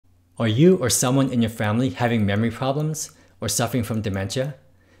Are you or someone in your family having memory problems or suffering from dementia?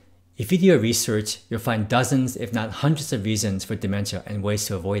 If you do your research, you'll find dozens, if not hundreds of reasons for dementia and ways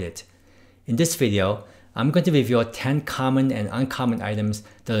to avoid it. In this video, I'm going to reveal 10 common and uncommon items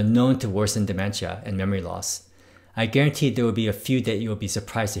that are known to worsen dementia and memory loss. I guarantee there will be a few that you will be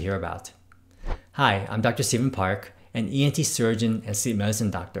surprised to hear about. Hi, I'm Dr. Stephen Park, an ENT surgeon and sleep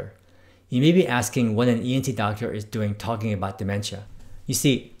medicine doctor. You may be asking what an ENT doctor is doing talking about dementia. You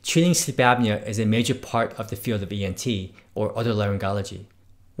see, treating sleep apnea is a major part of the field of ENT, or otolaryngology.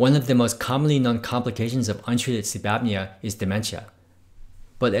 One of the most commonly known complications of untreated sleep apnea is dementia.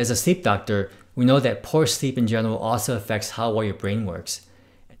 But as a sleep doctor, we know that poor sleep in general also affects how well your brain works.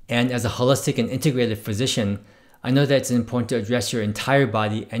 And as a holistic and integrated physician, I know that it's important to address your entire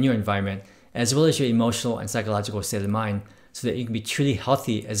body and your environment, as well as your emotional and psychological state of mind, so that you can be truly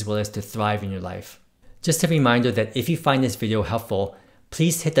healthy as well as to thrive in your life. Just a reminder that if you find this video helpful,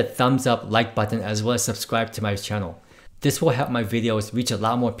 please hit the thumbs up like button as well as subscribe to my channel. This will help my videos reach a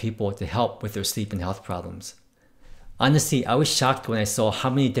lot more people to help with their sleep and health problems. Honestly, I was shocked when I saw how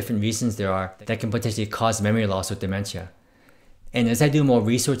many different reasons there are that can potentially cause memory loss or dementia. And as I do more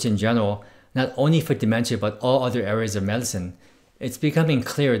research in general, not only for dementia but all other areas of medicine, it's becoming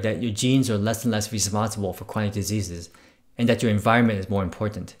clear that your genes are less and less responsible for chronic diseases, and that your environment is more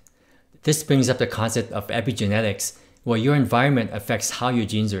important. This brings up the concept of epigenetics, where your environment affects how your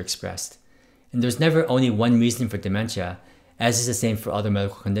genes are expressed. And there's never only one reason for dementia, as is the same for other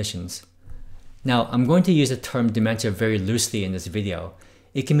medical conditions. Now, I'm going to use the term dementia very loosely in this video.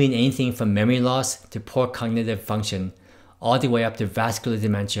 It can mean anything from memory loss to poor cognitive function, all the way up to vascular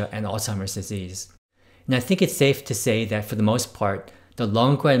dementia and Alzheimer's disease. And I think it's safe to say that for the most part, the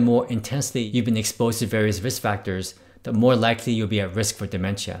longer and more intensely you've been exposed to various risk factors, the more likely you'll be at risk for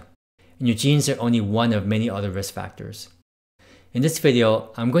dementia. And your genes are only one of many other risk factors. In this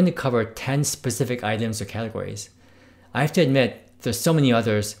video, I'm going to cover 10 specific items or categories. I have to admit, there's so many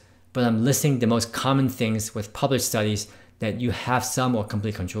others, but I'm listing the most common things with published studies that you have some or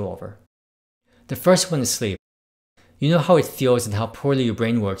complete control over. The first one is sleep. You know how it feels and how poorly your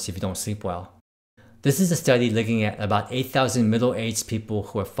brain works if you don't sleep well. This is a study looking at about 8,000 middle-aged people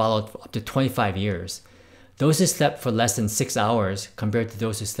who were followed for up to 25 years. Those who slept for less than 6 hours compared to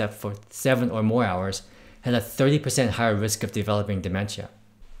those who slept for 7 or more hours had a 30% higher risk of developing dementia.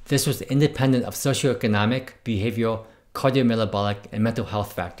 This was independent of socioeconomic, behavioral, cardiometabolic, and mental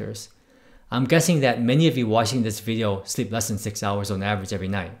health factors. I'm guessing that many of you watching this video sleep less than 6 hours on average every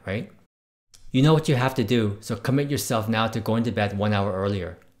night, right? You know what you have to do, so commit yourself now to going to bed 1 hour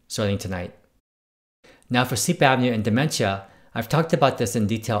earlier, starting tonight. Now for sleep apnea and dementia, I've talked about this in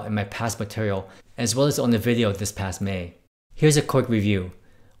detail in my past material, as well as on the video this past May. Here's a quick review.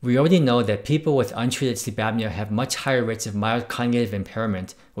 We already know that people with untreated sleep apnea have much higher rates of mild cognitive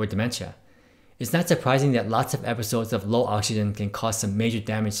impairment or dementia. It's not surprising that lots of episodes of low oxygen can cause some major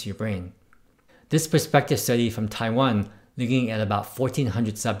damage to your brain. This prospective study from Taiwan, looking at about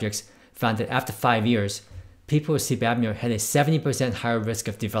 1,400 subjects, found that after 5 years, people with sleep apnea had a 70% higher risk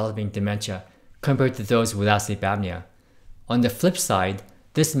of developing dementia compared to those without sleep apnea. On the flip side,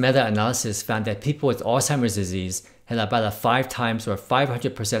 this meta-analysis found that people with Alzheimer's disease had about a 5 times or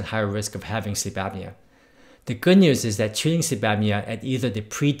 500% higher risk of having sleep apnea. The good news is that treating sleep apnea at either the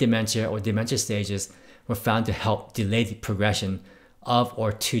pre-dementia or dementia stages were found to help delay the progression of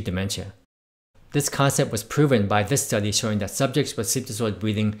or to dementia. This concept was proven by this study showing that subjects with sleep-disordered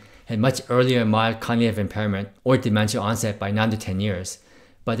breathing had much earlier mild cognitive impairment or dementia onset by 9 to 10 years,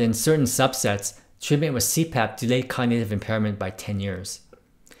 but in certain subsets, treatment with CPAP delayed cognitive impairment by 10 years.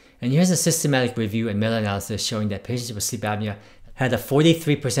 And here's a systematic review and meta-analysis showing that patients with sleep apnea had a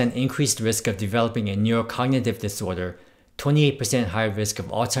 43% increased risk of developing a neurocognitive disorder, 28% higher risk of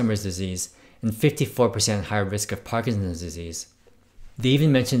Alzheimer's disease, and 54% higher risk of Parkinson's disease. They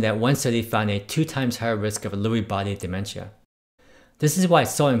even mentioned that one study found a 2 times higher risk of Lewy body dementia. This is why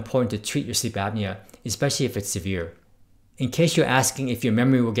it's so important to treat your sleep apnea, especially if it's severe. In case you're asking if your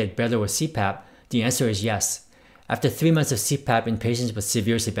memory will get better with CPAP, the answer is yes. After 3 months of CPAP in patients with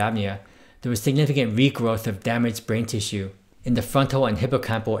severe sleep apnea, there was significant regrowth of damaged brain tissue in the frontal and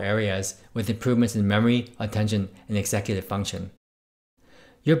hippocampal areas with improvements in memory, attention, and executive function.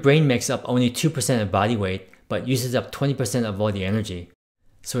 Your brain makes up only 2% of body weight, but uses up 20% of all the energy.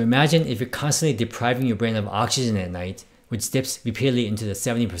 So imagine if you're constantly depriving your brain of oxygen at night, which dips repeatedly into the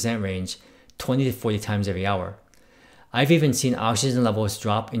 70% range 20 to 40 times every hour. I've even seen oxygen levels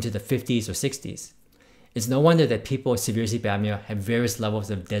drop into the 50s or 60s. It's no wonder that people with severe sleep apnea have various levels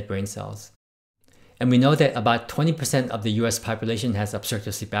of dead brain cells. And we know that about 20% of the US population has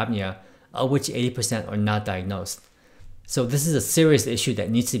obstructive sleep apnea, of which 80% are not diagnosed. So this is a serious issue that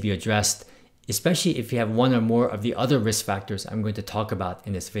needs to be addressed, especially if you have one or more of the other risk factors I'm going to talk about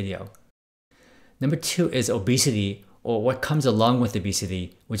in this video. Number 2 is obesity, or what comes along with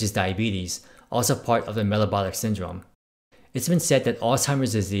obesity, which is diabetes, also part of the metabolic syndrome. It's been said that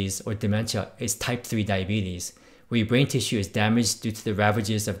Alzheimer's disease or dementia is type 3 diabetes, where your brain tissue is damaged due to the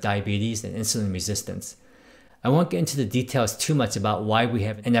ravages of diabetes and insulin resistance. I won't get into the details too much about why we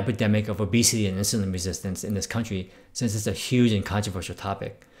have an epidemic of obesity and insulin resistance in this country, since it's a huge and controversial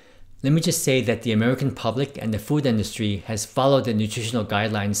topic. Let me just say that the American public and the food industry has followed the nutritional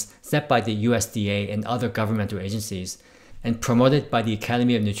guidelines set by the USDA and other governmental agencies, and promoted by the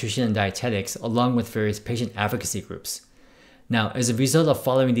Academy of Nutrition and Dietetics along with various patient advocacy groups. Now, as a result of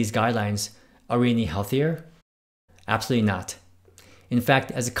following these guidelines, are we any healthier? Absolutely not. In fact,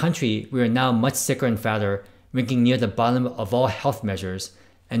 as a country, we are now much sicker and fatter, ranking near the bottom of all health measures,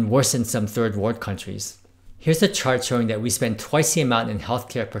 and worse than some third world countries. Here's a chart showing that we spend twice the amount in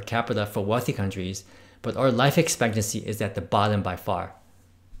healthcare per capita for wealthy countries, but our life expectancy is at the bottom by far.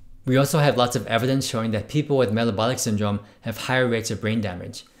 We also have lots of evidence showing that people with metabolic syndrome have higher rates of brain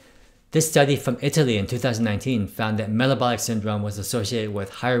damage. This study from Italy in 2019 found that metabolic syndrome was associated with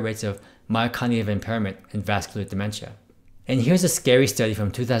higher rates of mild cognitive impairment and vascular dementia. And here's a scary study from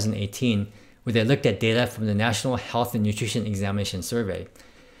 2018 where they looked at data from the National Health and Nutrition Examination Survey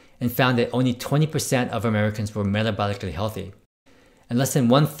and found that only 20% of Americans were metabolically healthy, and less than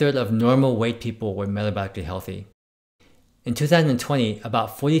 1/3 of normal weight people were metabolically healthy. In 2020,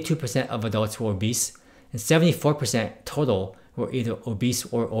 about 42% of adults were obese, and 74% total were either obese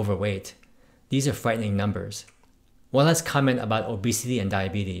or overweight. These are frightening numbers. One last comment about obesity and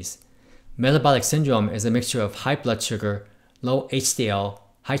diabetes. Metabolic syndrome is a mixture of high blood sugar, low HDL,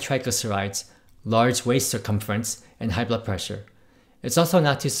 high triglycerides, large waist circumference, and high blood pressure. It's also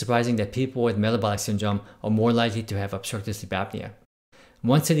not too surprising that people with metabolic syndrome are more likely to have obstructive sleep apnea.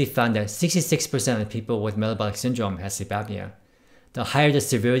 One study found that 66% of people with metabolic syndrome have sleep apnea. The higher the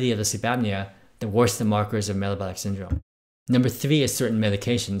severity of the sleep apnea, the worse the markers of metabolic syndrome. Number 3 is certain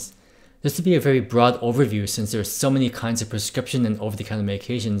medications. This will be a very broad overview since there are so many kinds of prescription and over-the-counter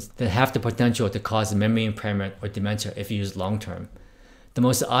medications that have the potential to cause memory impairment or dementia if used long-term. The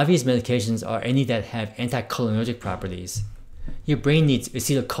most obvious medications are any that have anticholinergic properties. Your brain needs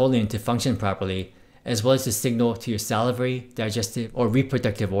acetylcholine to function properly, as well as to signal to your salivary, digestive, or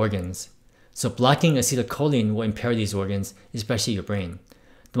reproductive organs. So blocking acetylcholine will impair these organs, especially your brain.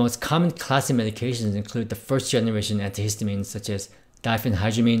 The most common class of medications include the first-generation antihistamines such as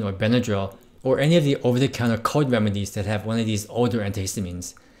diphenhydramine or Benadryl, or any of the over-the-counter cold remedies that have one of these older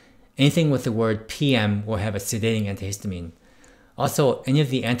antihistamines. Anything with the word PM will have a sedating antihistamine. Also, any of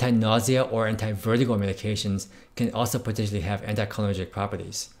the anti-nausea or anti-vertigo medications can also potentially have anticholinergic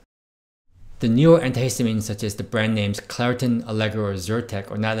properties. The newer antihistamines such as the brand names Claritin, Allegra, or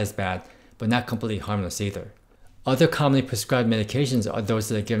Zyrtec are not as bad, but not completely harmless either. Other commonly prescribed medications are those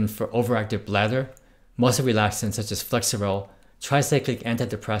that are given for overactive bladder, muscle relaxants such as Flexeril, tricyclic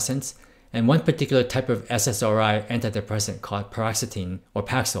antidepressants, and one particular type of SSRI antidepressant called paroxetine or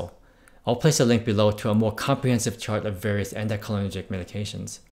Paxil. I'll place a link below to a more comprehensive chart of various anticholinergic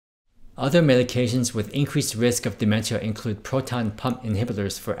medications. Other medications with increased risk of dementia include proton pump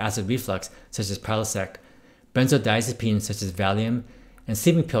inhibitors for acid reflux such as Prilosec, benzodiazepines such as Valium, and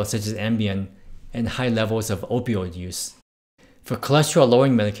sleeping pills such as Ambien, and high levels of opioid use. For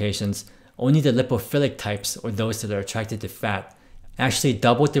cholesterol-lowering medications, only the lipophilic types, or those that are attracted to fat, actually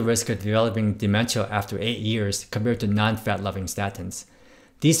doubled the risk of developing dementia after 8 years compared to non-fat-loving statins.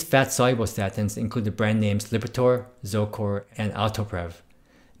 These fat-soluble statins include the brand names Lipitor, Zocor, and Altoprev.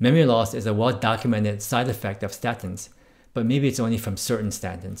 Memory loss is a well-documented side effect of statins, but maybe it's only from certain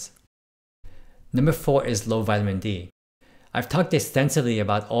statins. Number 4 is low vitamin D. I've talked extensively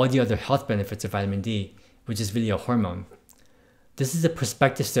about all the other health benefits of vitamin D, which is really a hormone. This is a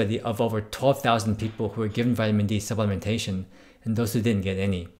prospective study of over 12,000 people who were given vitamin D supplementation and those who didn't get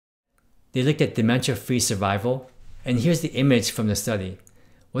any. They looked at dementia-free survival, and here's the image from the study.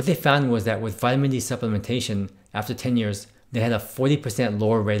 What they found was that with vitamin D supplementation, after 10 years, they had a 40%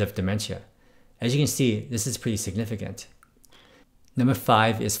 lower rate of dementia. As you can see, this is pretty significant. Number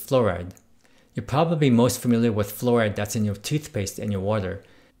 5 is fluoride. You're probably most familiar with fluoride that's in your toothpaste and your water,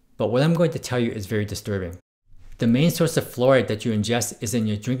 but what I'm going to tell you is very disturbing. The main source of fluoride that you ingest is in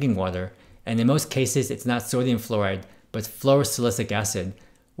your drinking water, and in most cases it's not sodium fluoride, but fluorosilicic acid,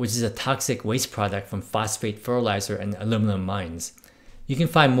 which is a toxic waste product from phosphate fertilizer and aluminum mines. You can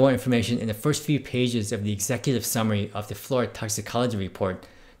find more information in the first few pages of the executive summary of the fluoride toxicology report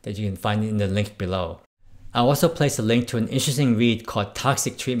that you can find in the link below. I'll also place a link to an interesting read called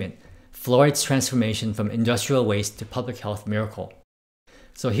Toxic Treatment Fluoride's transformation from industrial waste to public health miracle.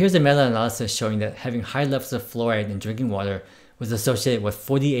 So here's a meta-analysis showing that having high levels of fluoride in drinking water was associated with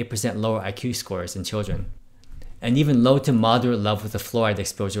 48% lower IQ scores in children. And even low to moderate levels of fluoride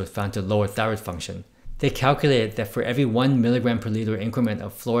exposure was found to lower thyroid function. They calculated that for every 1 milligram per liter increment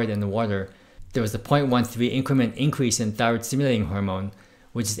of fluoride in the water, there was a 0.13 increment increase in thyroid stimulating hormone,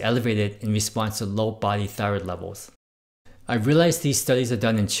 which is elevated in response to low body thyroid levels. I realize these studies are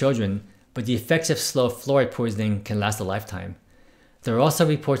done in children, but the effects of slow fluoride poisoning can last a lifetime. There are also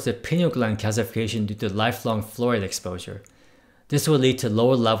reports of pineal gland calcification due to lifelong fluoride exposure. This will lead to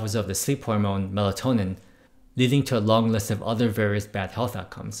lower levels of the sleep hormone melatonin, leading to a long list of other various bad health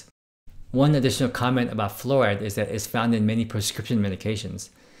outcomes. One additional comment about fluoride is that it's found in many prescription medications.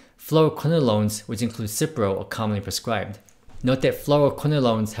 Fluoroquinolones, which include Cipro, are commonly prescribed. Note that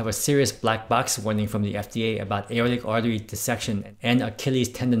fluoroquinolones have a serious black box warning from the FDA about aortic artery dissection and Achilles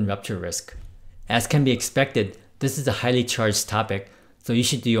tendon rupture risk. As can be expected, this is a highly charged topic, so you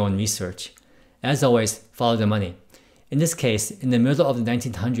should do your own research. As always, follow the money. In this case, in the middle of the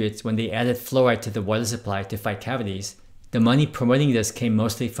 1900s, when they added fluoride to the water supply to fight cavities, the money promoting this came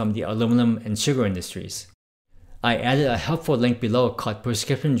mostly from the aluminum and sugar industries. I added a helpful link below called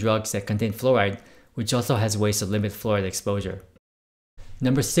Prescription Drugs that Contain Fluoride, which also has ways to limit fluoride exposure.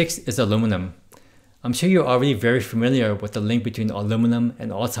 Number 6 is aluminum. I'm sure you're already very familiar with the link between aluminum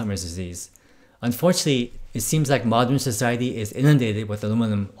and Alzheimer's disease. Unfortunately, it seems like modern society is inundated with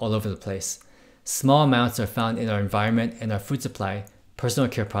aluminum all over the place. Small amounts are found in our environment and our food supply, personal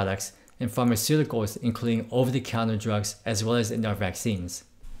care products, and pharmaceuticals, including over-the-counter drugs, as well as in our vaccines.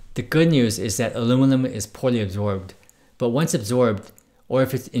 The good news is that aluminum is poorly absorbed, but once absorbed, or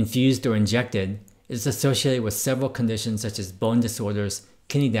if it's infused or injected, it is associated with several conditions such as bone disorders,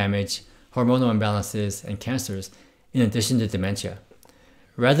 kidney damage, hormonal imbalances, and cancers, in addition to dementia.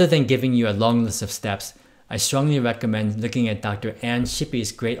 Rather than giving you a long list of steps, I strongly recommend looking at Dr. Ann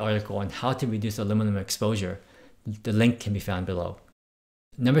Shippey's great article on how to reduce aluminum exposure. The link can be found below.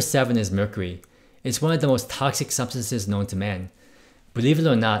 Number 7 is mercury. It's one of the most toxic substances known to man. Believe it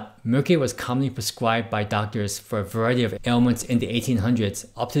or not, mercury was commonly prescribed by doctors for a variety of ailments in the 1800s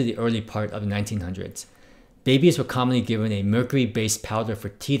up to the early part of the 1900s. Babies were commonly given a mercury-based powder for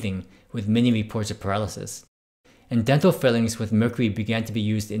teething, with many reports of paralysis. And dental fillings with mercury began to be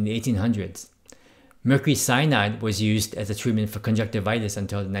used in the 1800s. Mercury cyanide was used as a treatment for conjunctivitis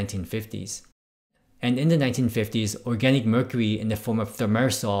until the 1950s. And in the 1950s, organic mercury in the form of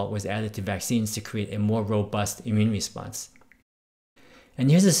thimerosal was added to vaccines to create a more robust immune response. And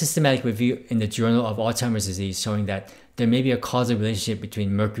here's a systematic review in the Journal of Alzheimer's Disease showing that there may be a causal relationship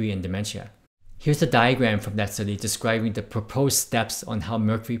between mercury and dementia. Here's a diagram from that study describing the proposed steps on how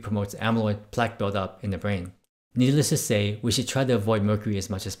mercury promotes amyloid plaque buildup in the brain. Needless to say, we should try to avoid mercury as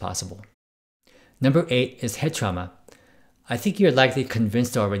much as possible. Number 8 is head trauma. I think you're likely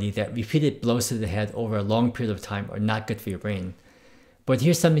convinced already that repeated blows to the head over a long period of time are not good for your brain. But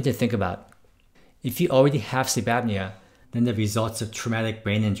here's something to think about. If you already have sleep apnea, then the results of traumatic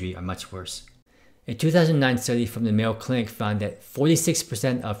brain injury are much worse. A 2009 study from the Mayo Clinic found that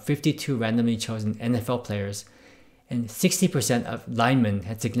 46% of 52 randomly chosen NFL players and 60% of linemen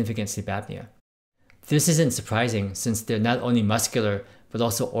had significant sleep apnea. This isn't surprising since they're not only muscular but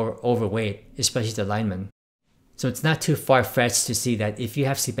also overweight, especially the linemen. So it's not too far-fetched to see that if you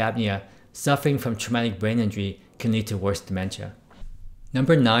have sleep apnea, suffering from traumatic brain injury can lead to worse dementia.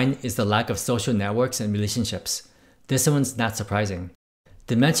 Number 9 is the lack of social networks and relationships. This one's not surprising.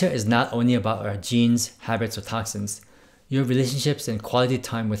 Dementia is not only about our genes, habits, or toxins. Your relationships and quality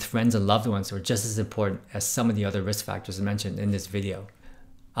time with friends and loved ones are just as important as some of the other risk factors mentioned in this video.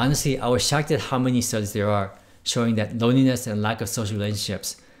 Honestly, I was shocked at how many studies there are showing that loneliness and lack of social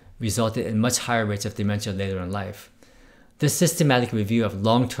relationships resulted in much higher rates of dementia later in life. This systematic review of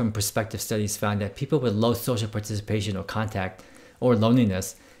long-term prospective studies found that people with low social participation or contact, or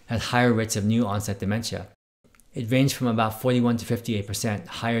loneliness, had higher rates of new onset dementia. It ranged from about 41 to 58%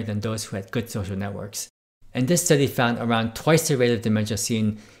 higher than those who had good social networks. And this study found around twice the rate of dementia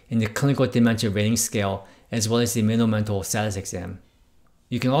seen in the Clinical Dementia Rating Scale as well as the Middle Mental Status Exam.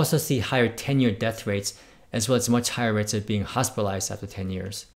 You can also see higher 10-year death rates as well as much higher rates of being hospitalized after 10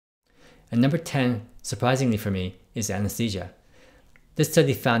 years. And number 10, surprisingly for me, is anesthesia. This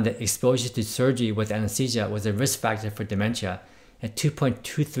study found that exposure to surgery with anesthesia was a risk factor for dementia at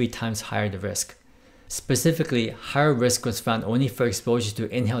 2.23 times higher the risk. Specifically, higher risk was found only for exposure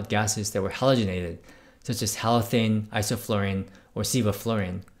to inhaled gases that were halogenated, such as halothane, isoflurane, or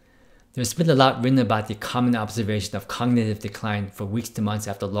sevoflurane. There's been a lot written about the common observation of cognitive decline for weeks to months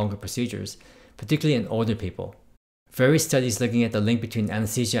after longer procedures, particularly in older people. Various studies looking at the link between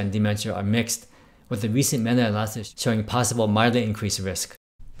anesthesia and dementia are mixed, with a recent meta-analysis showing possible mildly increased risk.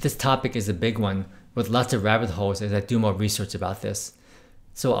 This topic is a big one, with lots of rabbit holes as I do more research about this.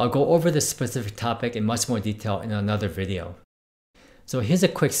 So I'll go over this specific topic in much more detail in another video. So here's a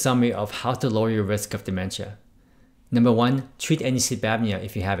quick summary of how to lower your risk of dementia. Number 1, treat any sleep apnea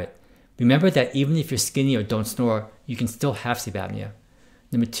if you have it. Remember that even if you're skinny or don't snore, you can still have sleep apnea.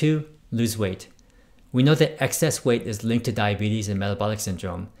 Number 2, lose weight. We know that excess weight is linked to diabetes and metabolic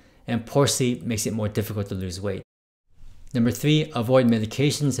syndrome, and poor sleep makes it more difficult to lose weight. Number 3, avoid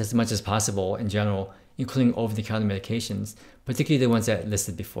medications as much as possible in general, including over-the-counter medications, particularly the ones that I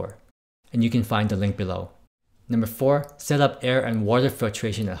listed before. And you can find the link below. Number 4, set up air and water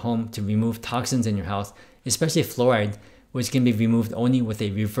filtration at home to remove toxins in your house, especially fluoride, which can be removed only with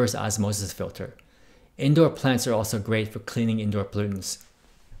a reverse osmosis filter. Indoor plants are also great for cleaning indoor pollutants.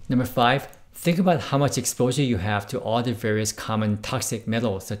 Number 5, think about how much exposure you have to all the various common toxic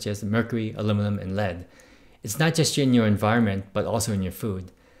metals such as mercury, aluminum, and lead. It's not just in your environment, but also in your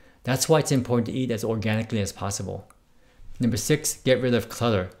food. That's why it's important to eat as organically as possible. Number 6, get rid of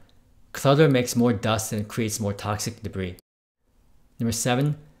clutter. Clutter makes more dust and creates more toxic debris. Number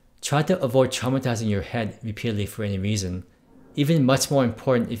 7, try to avoid traumatizing your head repeatedly for any reason, even much more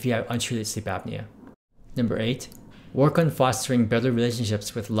important if you have untreated sleep apnea. Number 8, work on fostering better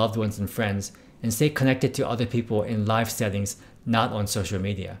relationships with loved ones and friends, and stay connected to other people in live settings, not on social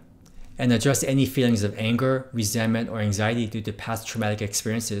media. And address any feelings of anger, resentment, or anxiety due to past traumatic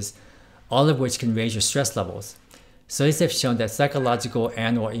experiences, all of which can raise your stress levels. Studies have shown that psychological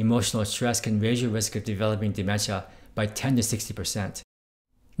and/or emotional stress can raise your risk of developing dementia by 10 to 60%.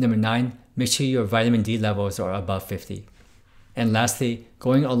 Number 9, make sure your vitamin D levels are above 50. And lastly,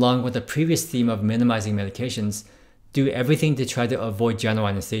 going along with the previous theme of minimizing medications, do everything to try to avoid general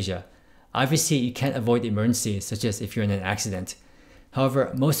anesthesia. Obviously, you can't avoid emergencies, such as if you're in an accident.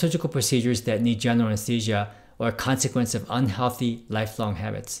 However, most surgical procedures that need general anesthesia are a consequence of unhealthy, lifelong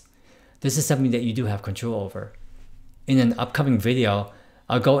habits. This is something that you do have control over. In an upcoming video,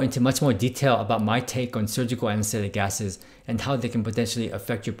 I'll go into much more detail about my take on surgical anesthetic gases and how they can potentially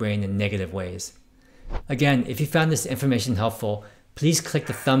affect your brain in negative ways. Again, if you found this information helpful, please click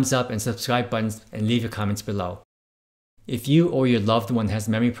the thumbs up and subscribe buttons and leave your comments below. If you or your loved one has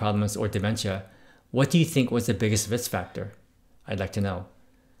memory problems or dementia, what do you think was the biggest risk factor? I'd like to know.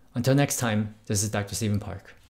 Until next time, this is Dr. Stephen Park.